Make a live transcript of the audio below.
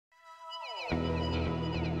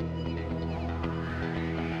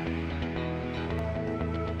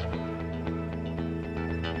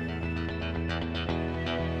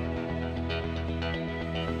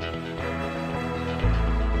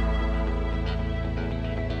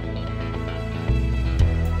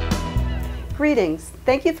Greetings.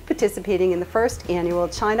 Thank you for participating in the first annual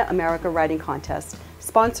China-America Writing Contest,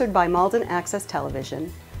 sponsored by Malden Access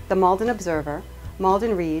Television, the Malden Observer,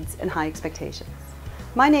 Malden Reads, and High Expectations.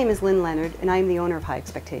 My name is Lynn Leonard, and I am the owner of High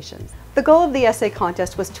Expectations. The goal of the essay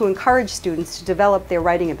contest was to encourage students to develop their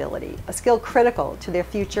writing ability, a skill critical to their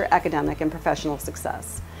future academic and professional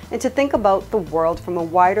success, and to think about the world from a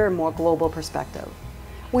wider, more global perspective.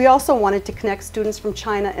 We also wanted to connect students from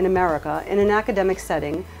China and America in an academic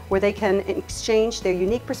setting where they can exchange their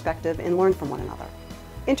unique perspective and learn from one another.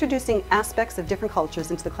 Introducing aspects of different cultures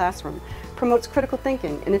into the classroom promotes critical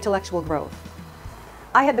thinking and intellectual growth.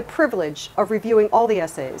 I had the privilege of reviewing all the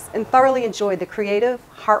essays and thoroughly enjoyed the creative,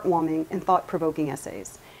 heartwarming, and thought-provoking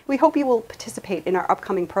essays. We hope you will participate in our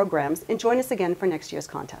upcoming programs and join us again for next year's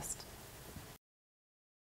contest.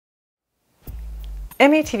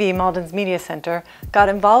 MATV Malden's Media Center got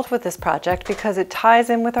involved with this project because it ties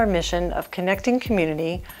in with our mission of connecting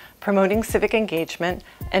community, promoting civic engagement,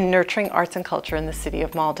 and nurturing arts and culture in the city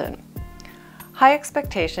of Malden. High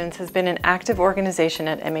Expectations has been an active organization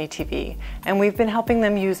at MATV, and we've been helping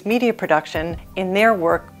them use media production in their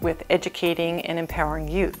work with educating and empowering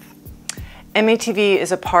youth. MATV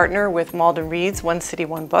is a partner with Malden Reads, One City,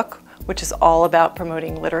 One Book, which is all about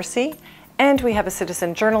promoting literacy. And we have a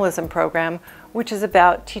citizen journalism program, which is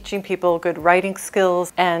about teaching people good writing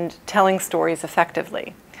skills and telling stories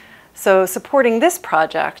effectively. So supporting this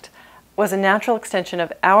project was a natural extension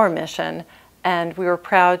of our mission, and we were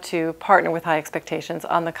proud to partner with High Expectations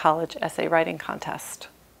on the college essay writing contest.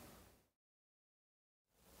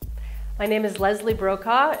 My name is Leslie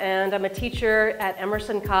Brokaw, and I'm a teacher at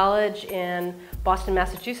Emerson College in Boston,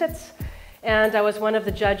 Massachusetts, and I was one of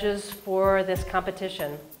the judges for this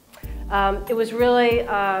competition. It was really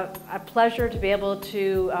a pleasure to be able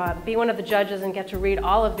to be one of the judges and get to read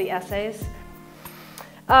all of the essays.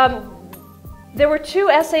 There were two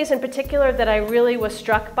essays in particular that I really was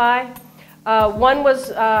struck by. One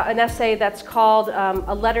was an essay that's called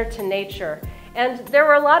A Letter to Nature. And there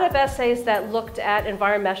were a lot of essays that looked at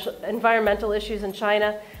environmental issues in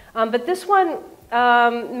China, but this one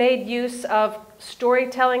made use of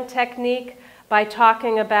storytelling technique by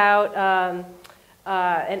talking about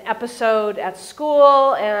an episode at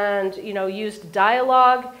school and used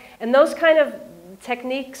dialogue, and those kind of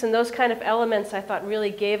techniques and those kind of elements I thought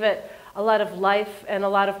really gave it a lot of life and a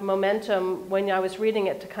lot of momentum when I was reading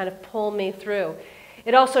it to kind of pull me through.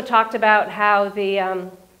 It also talked about how the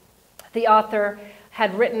author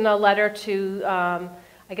had written a letter to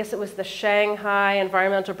I guess it was the Shanghai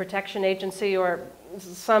Environmental Protection Agency or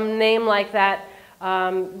some name like that,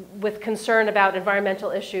 with concern about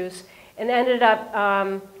environmental issues, and ended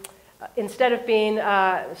up, instead of being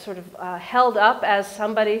held up as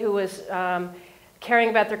somebody who was caring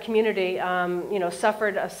about their community,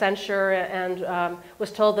 suffered a censure and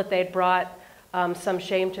was told that they'd brought some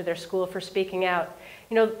shame to their school for speaking out.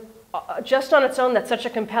 Just on its own, that's such a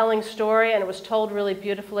compelling story, and it was told really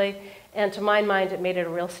beautifully, and to my mind, it made it a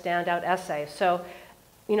real standout essay. So,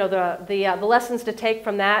 the lessons to take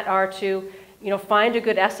from that are to, find a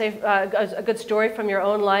good essay, a good story from your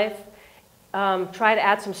own life. Try to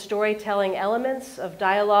add some storytelling elements of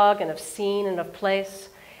dialogue and of scene and of place,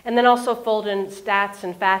 and then also fold in stats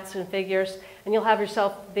and facts and figures, and you'll have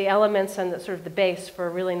yourself the elements and the base for a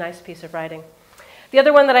really nice piece of writing. The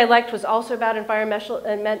other one that I liked was also about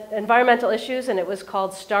environmental issues, and it was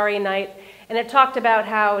called Starry Night, and it talked about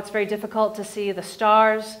how it's very difficult to see the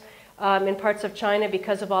stars in parts of China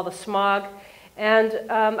because of all the smog. And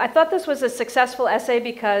I thought this was a successful essay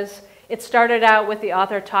because it started out with the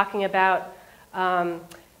author talking about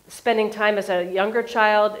spending time as a younger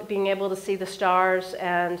child, being able to see the stars,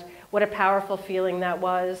 and what a powerful feeling that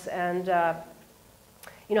was, and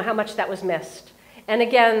how much that was missed. And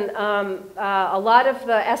again, a lot of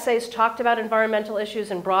the essays talked about environmental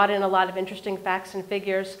issues and brought in a lot of interesting facts and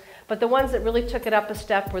figures, but the ones that really took it up a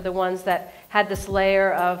step were the ones that had this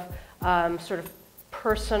layer of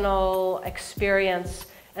personal experience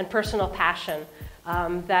and personal passion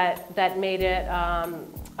that made it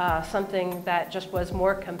something that just was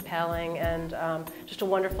more compelling and just a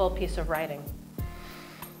wonderful piece of writing.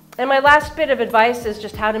 And my last bit of advice is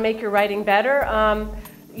just how to make your writing better.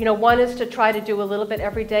 One is to try to do a little bit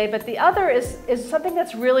every day, but the other is something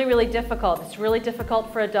that's really, really difficult. It's really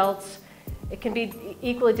difficult for adults. It can be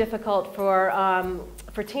equally difficult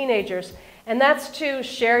for teenagers, and that's to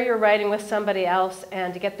share your writing with somebody else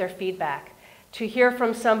and to get their feedback. to hear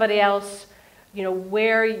from somebody else,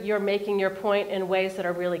 where you're making your point in ways that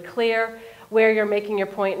are really clear, where you're making your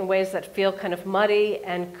point in ways that feel kind of muddy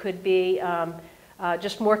and could be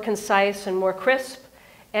just more concise and more crisp,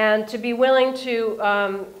 and to be willing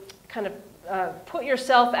to put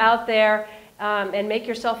yourself out there and make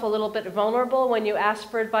yourself a little bit vulnerable when you ask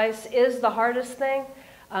for advice is the hardest thing,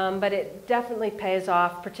 but it definitely pays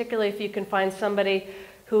off, particularly if you can find somebody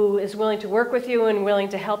who is willing to work with you and willing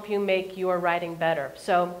to help you make your writing better.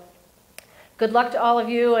 So good luck to all of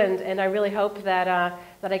you, and I really hope that,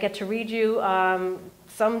 that I get to read you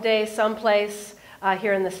someday, someplace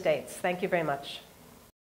here in the States. Thank you very much.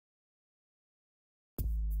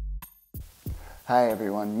 Hi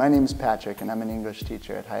everyone, my name is Patrick and I'm an English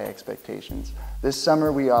teacher at High Expectations. This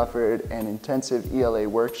summer we offered an intensive ELA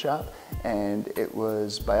workshop and it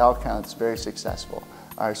was by all counts very successful.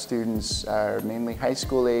 Our students are mainly high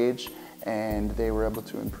school age and they were able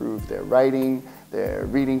to improve their writing, their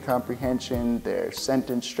reading comprehension, their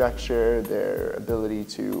sentence structure, their ability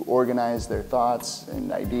to organize their thoughts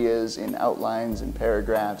and ideas in outlines and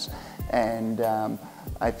paragraphs. And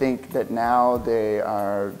I think that now they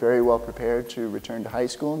are very well prepared to return to high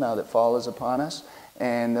school now that fall is upon us,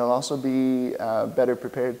 and they'll also be better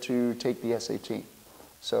prepared to take the SAT.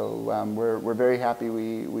 So we're very happy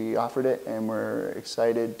we offered it, and we're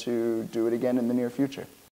excited to do it again in the near future.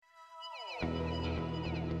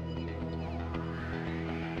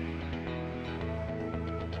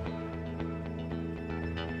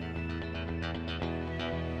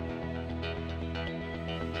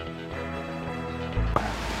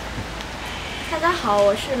大家好，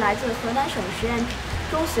我是来自河南省实验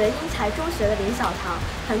中学英才中学的林小棠，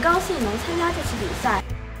很高兴能参加这次比赛。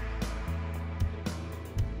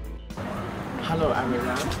Hello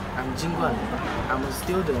everyone, I'm Jin Guan. I'm a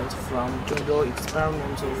student from Zhongzhou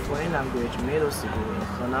Experimental Foreign Language Middle School in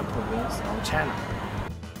Henan Province of China.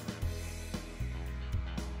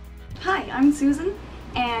 Hi, I'm Susan,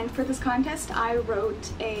 and for this contest I wrote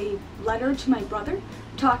a letter to my brother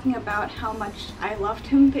talking about how much I loved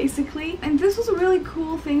him, basically. And this was a really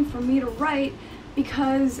cool thing for me to write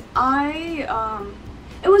because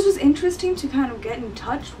it was just interesting to kind of get in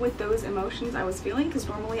touch with those emotions I was feeling, because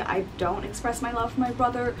normally I don't express my love for my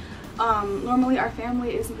brother. Normally our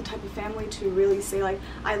family isn't the type of family to really say like,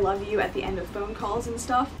 I love you at the end of phone calls and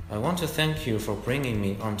stuff. I want to thank you for bringing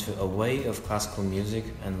me onto a way of classical music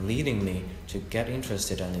and leading me to get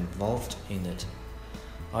interested and involved in it.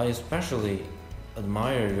 I especially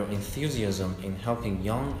admire your enthusiasm in helping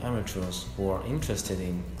young amateurs who are interested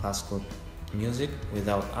in classical music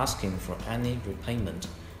without asking for any repayment,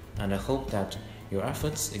 and I hope that your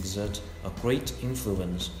efforts exert a great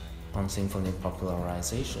influence on symphony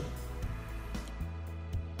popularization.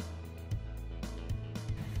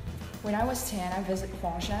 When I was 10, I visited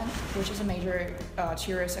Huangshan, which is a major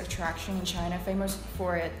tourist attraction in China, famous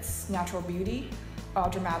for its natural beauty,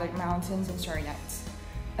 dramatic mountains and starry nights.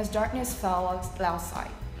 As darkness fell outside,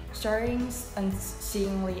 staring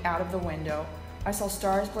unseeingly out of the window, I saw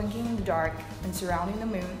stars blinking in the dark and surrounding the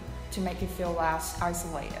moon to make it feel less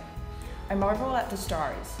isolated. I marvel at the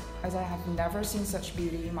stars, as I have never seen such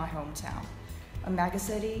beauty in my hometown. A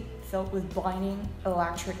megacity filled with blinding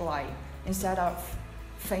electric light instead of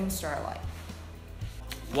faint starlight.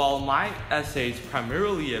 While my essay is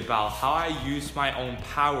primarily about how I use my own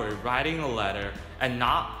power writing a letter and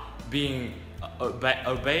not being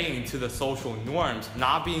obeying to the social norms,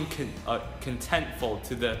 not being contentful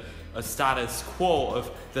to the status quo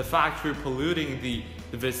of the factory polluting the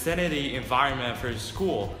vicinity environment for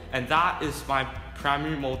school, and that is my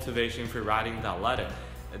primary motivation for writing that letter.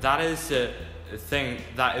 That is a thing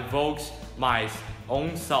that evokes my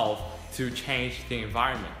own self to change the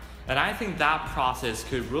environment. And I think that process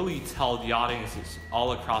could really tell the audiences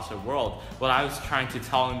all across the world what I was trying to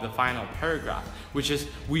tell in the final paragraph, which is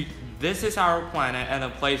this is our planet and a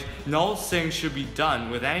place no thing should be done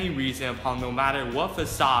with any reason upon, no matter what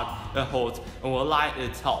facade it holds and what lie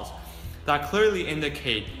it tells. That clearly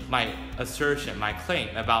indicate my assertion, my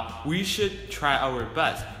claim about we should try our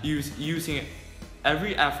best using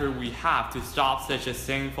every effort we have to stop such a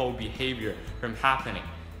sinful behavior from happening.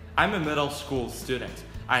 I'm a middle school student.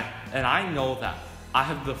 And I know that. I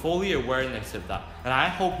have the fully awareness of that. And I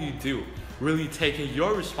hope you do. Really taking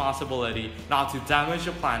your responsibility not to damage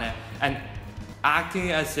the planet and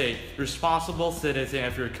acting as a responsible citizen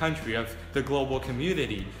of your country, of the global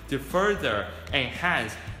community, to further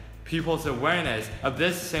enhance people's awareness of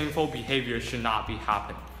this sinful behavior should not be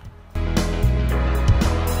happening.